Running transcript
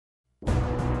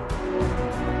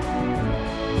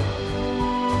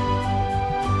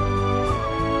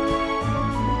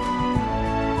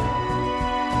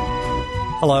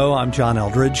Hello, I'm John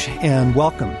Eldridge, and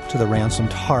welcome to the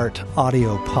Ransomed Heart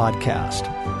audio podcast.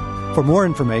 For more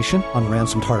information on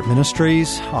Ransomed Heart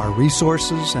Ministries, our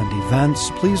resources and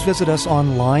events, please visit us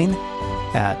online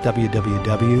at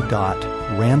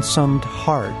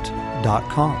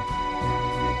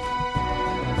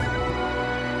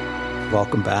www.ransomedheart.com.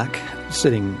 Welcome back.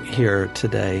 Sitting here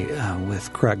today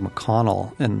with Craig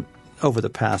McConnell, and over the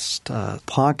past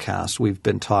podcast, we've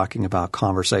been talking about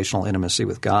conversational intimacy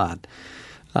with God.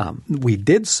 We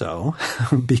did so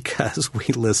because we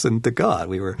listened to God.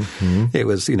 We were, It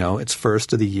was, it's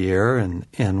first of the year,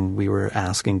 and we were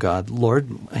asking God, Lord,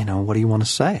 what do you want to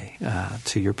say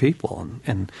to your people,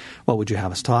 and what would you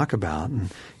have us talk about? And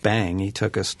bang, He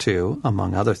took us to,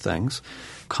 among other things,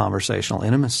 conversational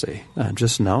intimacy.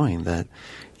 Just knowing that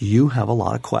you have a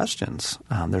lot of questions.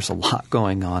 There's a lot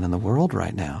going on in the world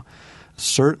right now.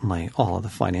 Certainly all of the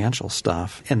financial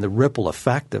stuff and the ripple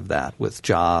effect of that with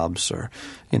jobs or,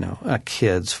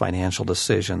 kids, financial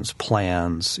decisions,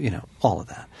 plans, all of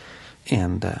that.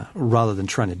 And rather than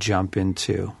trying to jump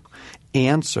into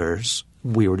answers,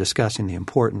 we were discussing the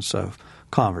importance of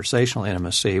conversational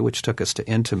intimacy, which took us to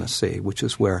intimacy, which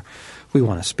is where we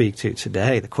want to speak to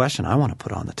today. The question I want to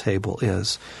put on the table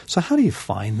is, so how do you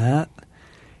find that?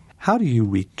 How do you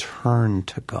return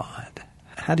to God?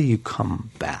 How do you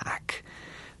come back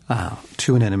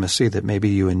to an intimacy that maybe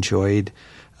you enjoyed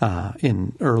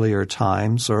in earlier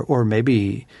times, or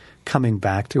maybe coming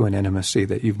back to an intimacy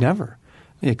that you've never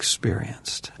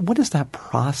experienced? What does that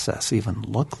process even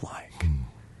look like?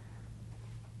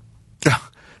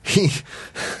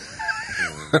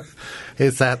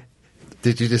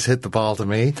 Did you just hit the ball to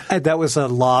me? That was a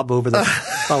lob over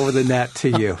the net to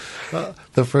you.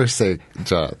 The first thing,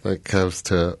 John, that comes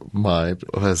to mind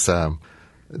was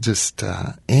just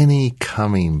any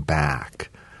coming back,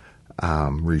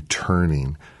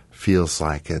 returning, feels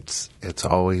like it's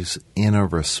always in a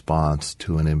response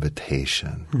to an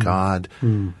invitation.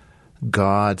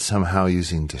 God somehow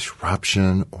using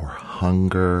disruption or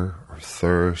hunger or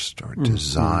thirst or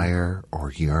desire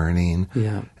or yearning,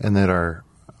 and that our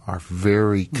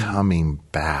very coming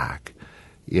back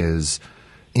is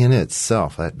in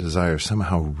itself, that desire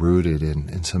somehow rooted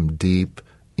in some deep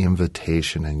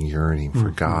invitation and yearning for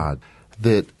God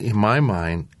that, in my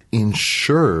mind,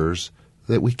 ensures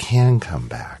that we can come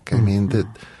back. I mean, that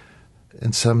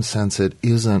in some sense it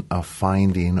isn't a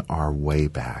finding our way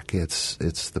back. It's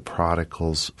the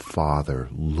prodigal's father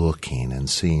looking and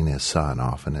seeing his son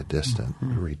off in a distance,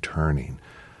 returning.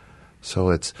 So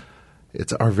it's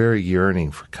our very yearning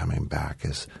for coming back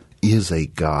is a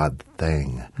God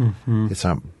thing. It's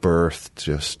not birthed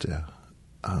just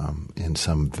in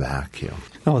some vacuum.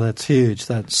 Oh, that's huge.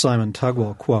 That Simon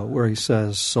Tugwell quote where he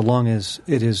says, so long as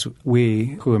it is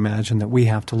we who imagine that we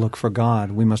have to look for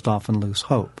God, we must often lose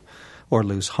hope or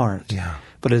lose heart. Yeah.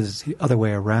 But it is the other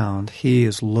way around. He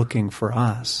is looking for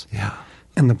us. Yeah.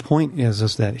 And the point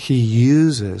is that He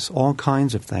uses all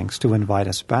kinds of things to invite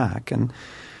us back. And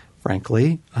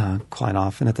frankly, quite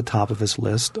often at the top of His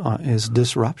list is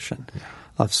disruption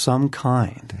of some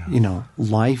kind. Yeah.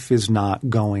 Life is not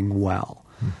going well.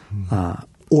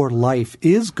 Or life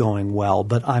is going well,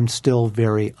 but I'm still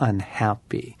very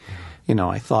unhappy.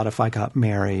 I thought if I got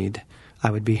married,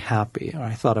 I would be happy. Or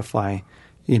I thought if I,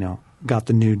 got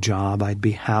the new job, I'd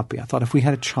be happy. I thought if we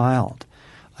had a child,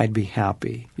 I'd be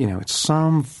happy. It's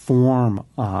some form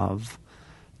of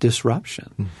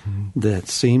disruption that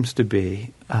seems to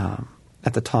be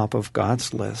at the top of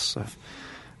God's list of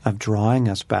drawing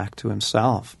us back to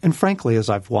Himself. And frankly, as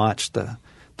I've watched the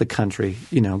country,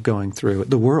 going through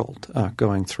the world,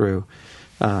 going through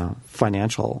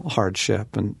financial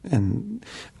hardship, and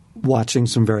watching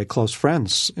some very close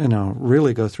friends,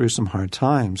 really go through some hard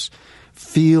times,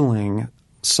 feeling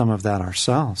some of that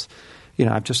ourselves.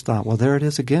 I've just thought, well, there it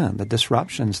is again, the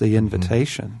disruptions, the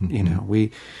invitation.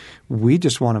 We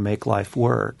just want to make life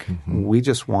work. We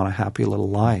just want a happy little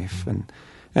life, and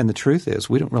the truth is,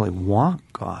 we don't really want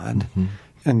God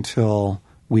until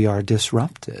we are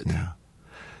disrupted. Yeah.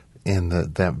 And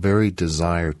that very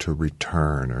desire to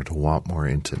return or to want more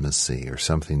intimacy or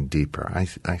something deeper, I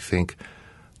think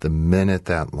the minute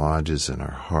that lodges in our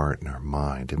heart and our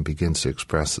mind and begins to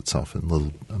express itself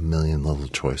in a million little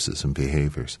choices and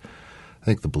behaviors, I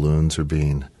think the balloons are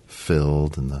being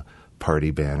filled and the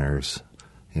party banners,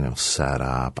 set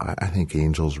up. I think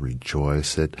angels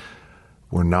rejoice that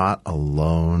we're not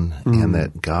alone and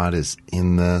that God is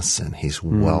in this and He's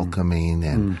welcoming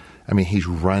and He's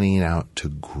running out to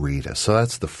greet us. So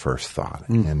that's the first thought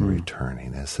in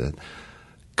returning, is that,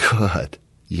 good,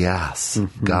 yes,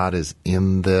 God is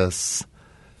in this.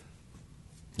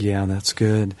 Yeah, that's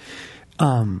good.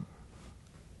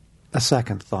 a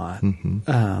second thought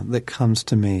that comes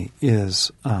to me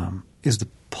is the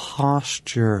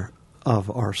posture of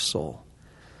our soul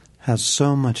has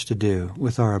so much to do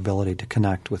with our ability to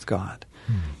connect with God.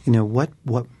 You know, what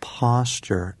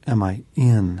posture am I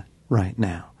in right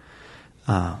now?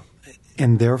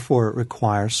 And therefore it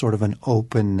requires sort of an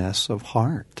openness of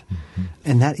heart.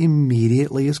 And that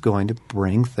immediately is going to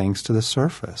bring things to the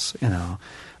surface. You know,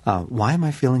 why am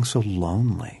I feeling so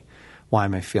lonely? Why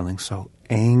am I feeling so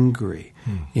angry?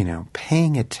 You know,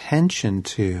 paying attention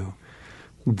to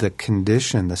the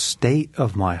condition, the state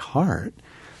of my heart,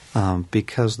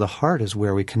 because the heart is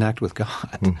where we connect with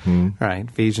God, right?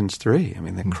 Ephesians 3, I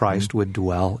mean, that Christ would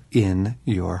dwell in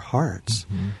your hearts,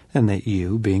 and that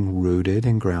you, being rooted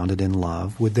and grounded in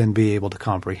love, would then be able to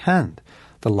comprehend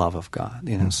the love of God.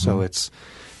 You know, so it's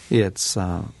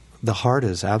the heart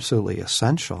is absolutely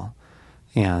essential,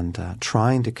 and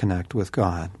trying to connect with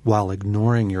God while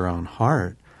ignoring your own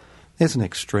heart is an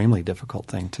extremely difficult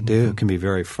thing to do. It can be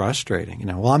very frustrating. You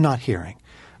know, well, I'm not hearing.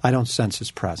 I don't sense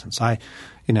His presence. I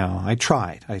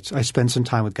tried. I spent some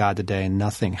time with God today and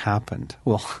nothing happened.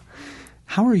 Well,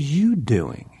 how are you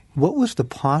doing? What was the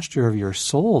posture of your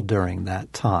soul during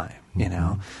that time? You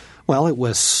know, well, it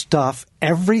was stuff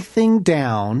everything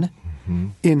down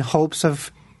in hopes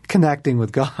of connecting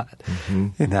with God,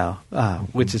 you know,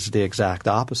 which is the exact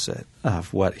opposite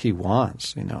of what He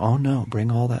wants. You know, oh no, bring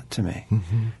all that to me.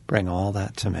 Bring all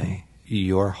that to me.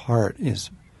 Your heart is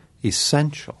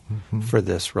essential for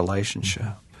this relationship.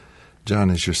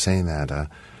 John, as you're saying that, I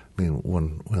mean,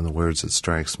 one of the words that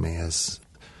strikes me is,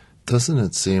 doesn't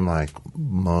it seem like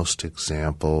most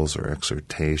examples or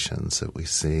exhortations that we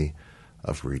see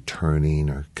of returning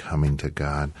or coming to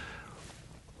God,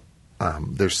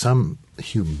 there's some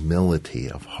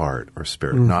humility of heart or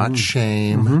spirit, not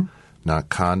shame, not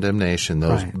condemnation.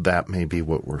 That may be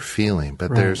what we're feeling,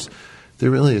 but there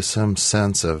really is some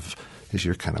sense of, as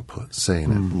you're kind of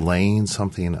saying it, laying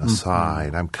something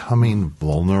aside. I'm coming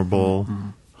vulnerable,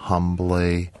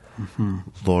 humbly.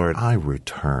 Lord, I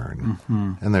return.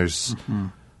 And there's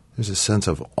a sense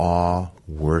of awe,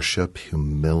 worship,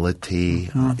 humility.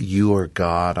 You are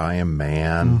God, I am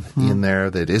man in there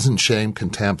that isn't shame,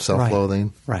 contempt,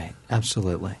 self-loathing. Right,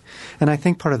 absolutely. And I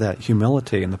think part of that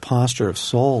humility and the posture of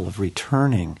soul of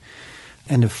returning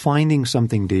and of finding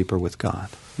something deeper with God,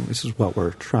 this is what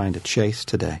we're trying to chase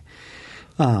today,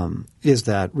 is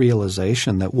that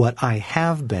realization that what I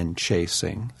have been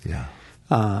chasing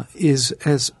is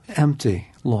as empty,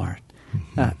 Lord.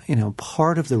 You know,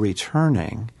 part of the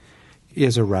returning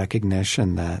is a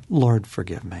recognition that, Lord,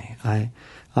 forgive me. I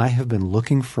have been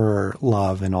looking for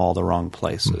love in all the wrong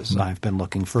places. I've been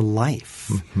looking for life.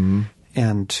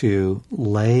 And to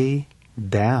lay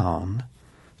down,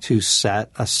 to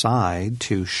set aside,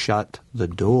 to shut the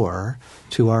door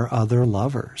to our other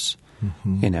lovers.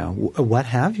 You know, what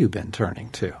have you been turning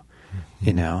to?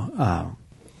 You know,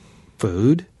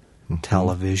 food,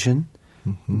 television,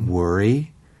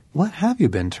 worry. What have you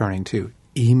been turning to?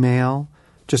 Email,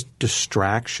 just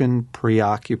distraction,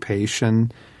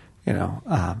 preoccupation, you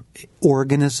know,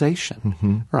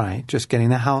 organization, right? Just getting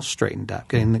the house straightened up,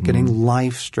 getting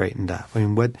life straightened up. I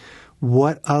mean,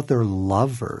 what other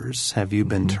lovers have you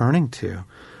been turning to?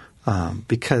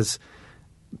 Because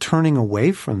turning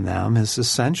away from them is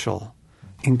essential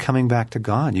in coming back to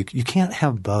God. You can't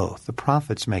have both. The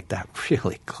prophets make that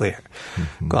really clear.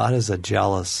 God is a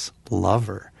jealous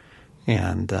lover,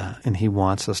 and He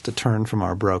wants us to turn from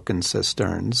our broken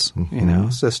cisterns, you know,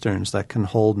 cisterns that can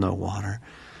hold no water,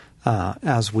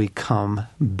 as we come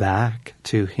back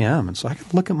to Him. And so I can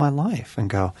look at my life and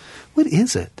go, what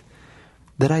is it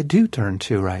that I do turn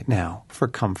to right now for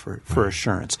comfort, for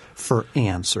assurance, for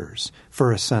answers,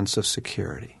 for a sense of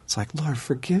security? It's like, Lord,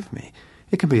 forgive me.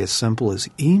 It can be as simple as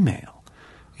email.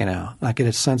 You know, I get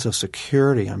a sense of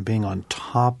security on being on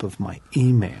top of my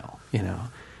email, you know.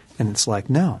 And it's like,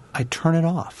 no, I turn it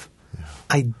off.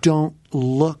 I don't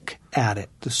look at it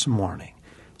this morning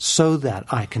so that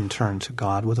I can turn to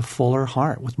God with a fuller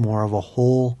heart, with more of a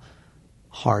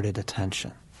wholehearted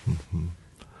attention.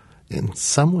 And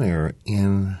somewhere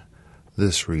in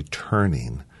this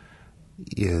returning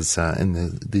is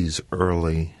in these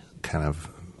early kind of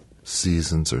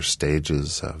seasons or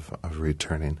stages of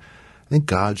returning, I think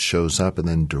God shows up and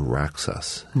then directs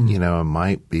us. You know, it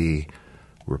might be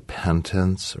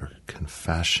repentance or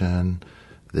confession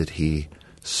that He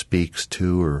speaks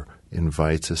to or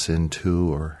invites us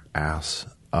into or asks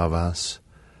of us.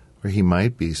 Or He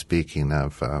might be speaking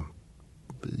of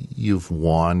you've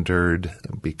wandered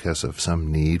because of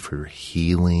some need for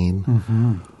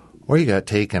healing, Or you got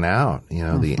taken out.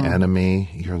 The enemy,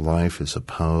 your life is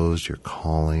opposed, your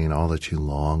calling, all that you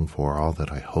long for, all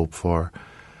that I hope for.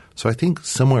 So I think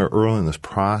somewhere early in this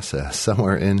process,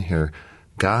 somewhere in here,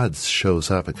 God shows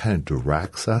up and kind of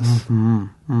directs us.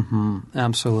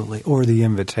 Absolutely. Or the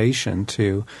invitation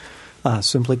to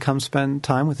simply come spend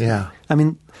time with Yeah. you. I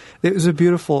mean, it was a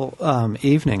beautiful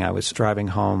evening. I was driving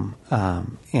home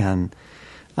and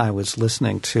I was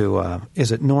listening to,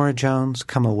 is it Norah Jones,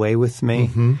 Come Away With Me?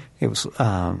 Mm-hmm. It was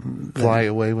Fly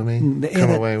Away With Me? Come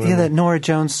Away With Me? Yeah, that Norah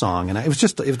Jones song. And it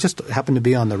just happened to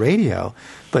be on the radio,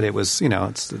 but it was,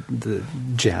 it's the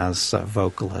jazz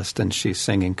vocalist, and she's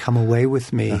singing, Come Away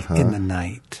With Me in the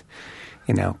Night.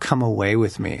 Come away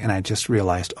with me. And I just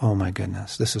realized, oh my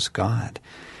goodness, this is God.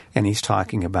 And he's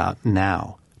talking about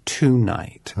now,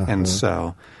 tonight. And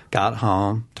so got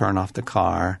home, turned off the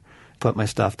car, put my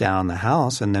stuff down in the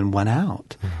house, and then went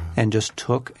out and just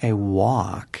took a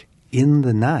walk in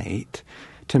the night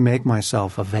to make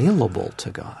myself available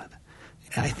to God.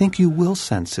 I think you will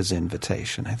sense his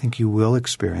invitation. I think you will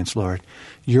experience, Lord,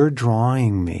 you're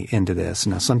drawing me into this.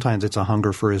 Now, sometimes it's a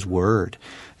hunger for his word,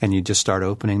 and you just start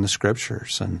opening the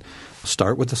scriptures and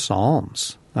start with the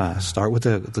Psalms, start with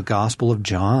the Gospel of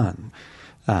John.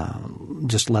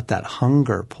 Just let that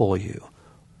hunger pull you.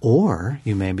 Or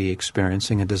you may be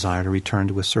experiencing a desire to return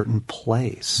to a certain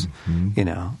place.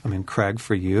 Craig,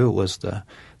 for you, it was the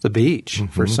beach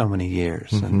for so many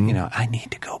years. And, I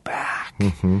need to go back.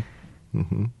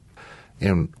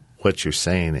 And what you're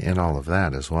saying in all of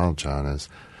that as well, John, is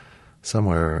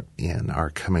somewhere in our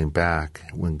coming back,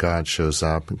 when God shows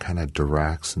up and kind of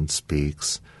directs and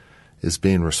speaks, is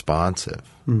being responsive.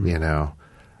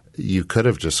 You could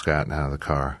have just gotten out of the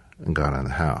car and gone in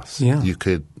the house. Yeah. You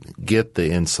could get the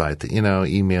insight that,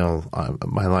 email,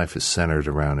 my life is centered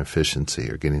around efficiency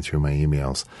or getting through my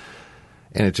emails.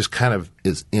 And it just kind of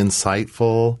is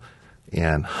insightful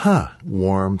and,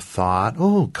 warm thought.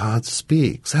 Oh, God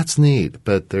speaks. That's neat.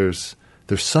 But there's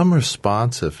some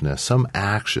responsiveness, some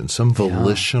action, some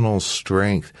volitional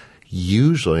strength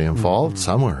usually involved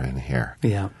somewhere in here.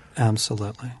 Yeah,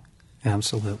 absolutely.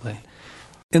 Absolutely.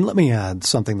 And let me add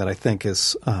something that I think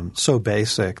is so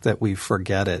basic that we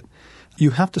forget it.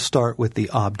 You have to start with the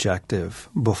objective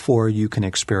before you can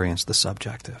experience the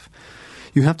subjective.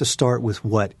 You have to start with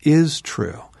what is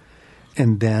true,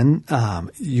 and then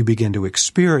you begin to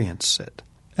experience it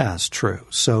as true.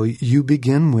 So you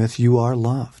begin with you are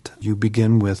loved. You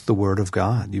begin with the Word of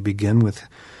God. You begin with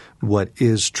what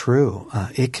is true.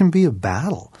 It can be a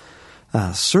battle.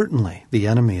 Certainly, the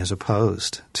enemy is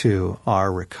opposed to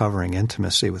our recovering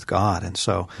intimacy with God. And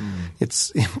so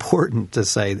it's important to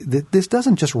say that this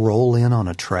doesn't just roll in on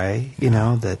a tray,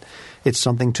 that it's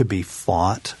something to be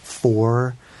fought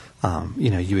for.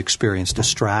 You experience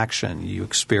distraction, you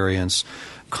experience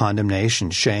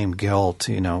condemnation, shame, guilt,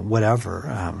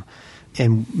 whatever.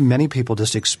 And many people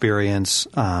just experience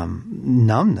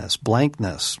numbness,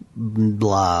 blankness,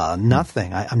 blah,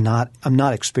 nothing. I'm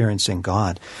not experiencing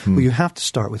God. Well, you have to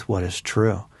start with what is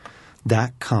true.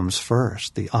 That comes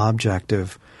first, the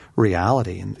objective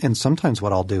reality. And sometimes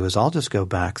what I'll do is I'll just go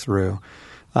back through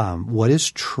what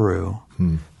is true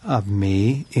of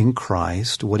me in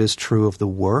Christ, what is true of the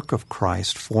work of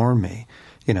Christ for me.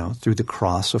 Through the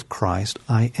cross of Christ,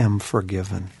 I am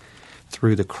forgiven.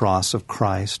 Through the cross of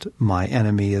Christ, my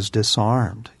enemy is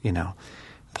disarmed.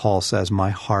 Paul says, my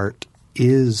heart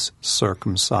is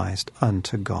circumcised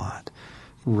unto God.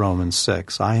 Romans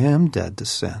 6, I am dead to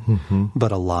sin,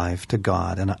 but alive to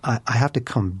God. And I have to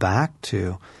come back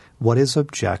to what is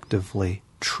objectively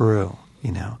true.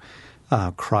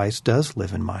 Christ does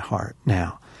live in my heart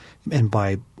now. And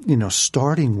by,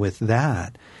 starting with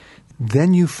that,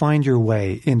 then you find your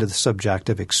way into the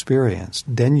subjective experience.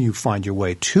 Then you find your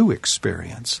way to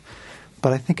experience.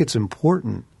 But I think it's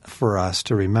important for us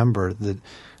to remember that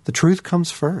the truth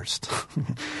comes first.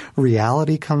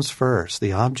 Reality comes first. The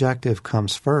objective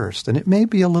comes first. And it may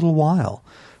be a little while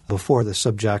before the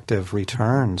subjective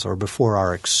returns or before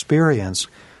our experience,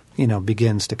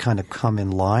 begins to kind of come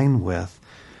in line with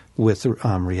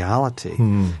reality.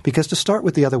 Because to start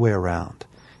with the other way around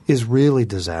is really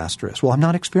disastrous. Well, I'm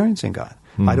not experiencing God.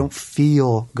 I don't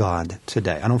feel God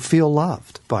today. I don't feel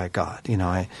loved by God.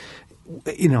 And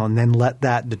then let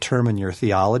that determine your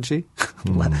theology.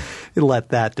 Let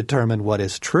that determine what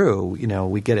is true.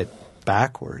 We get it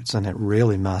backwards, and it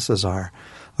really messes our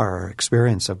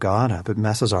experience of God up. It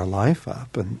messes our life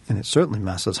up, and it certainly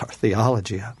messes our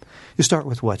theology up. You start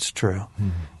with what's true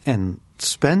and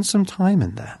spend some time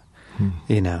in that.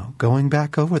 Going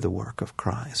back over the work of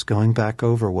Christ, going back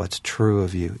over what's true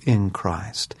of you in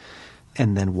Christ.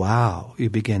 And then, wow, you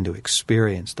begin to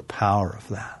experience the power of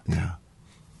that. Yeah.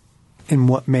 in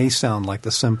what may sound like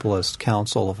the simplest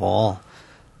counsel of all,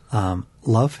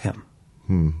 love him.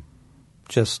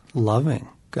 Just loving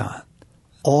God.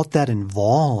 All that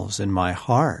involves in my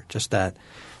heart, just that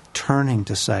turning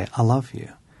to say, I love you.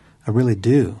 I really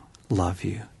do love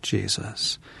you,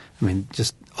 Jesus. I mean,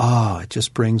 it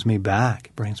just brings me back.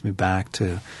 It brings me back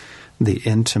to the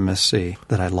intimacy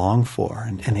that I long for.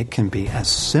 And it can be as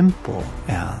simple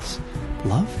as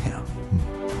love him.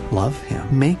 Love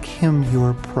him. Make him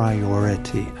your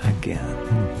priority again.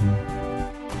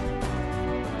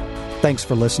 Thanks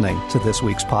for listening to this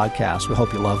week's podcast. We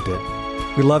hope you loved it.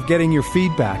 We love getting your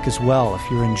feedback as well. If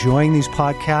you're enjoying these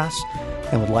podcasts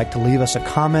and would like to leave us a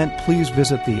comment, please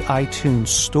visit the iTunes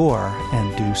store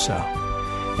and do so.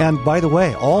 And by the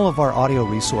way, all of our audio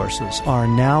resources are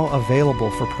now available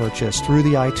for purchase through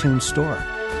the iTunes store.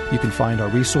 You can find our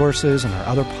resources and our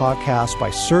other podcasts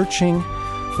by searching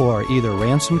for either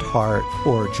Ransomed Heart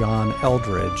or John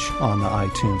Eldredge on the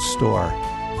iTunes store.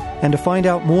 And to find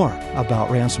out more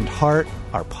about Ransomed Heart,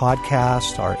 our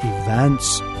podcast, our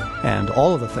events, and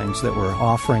all of the things that we're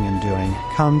offering and doing,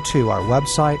 come to our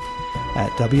website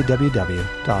at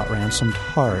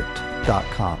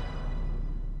www.ransomedheart.com.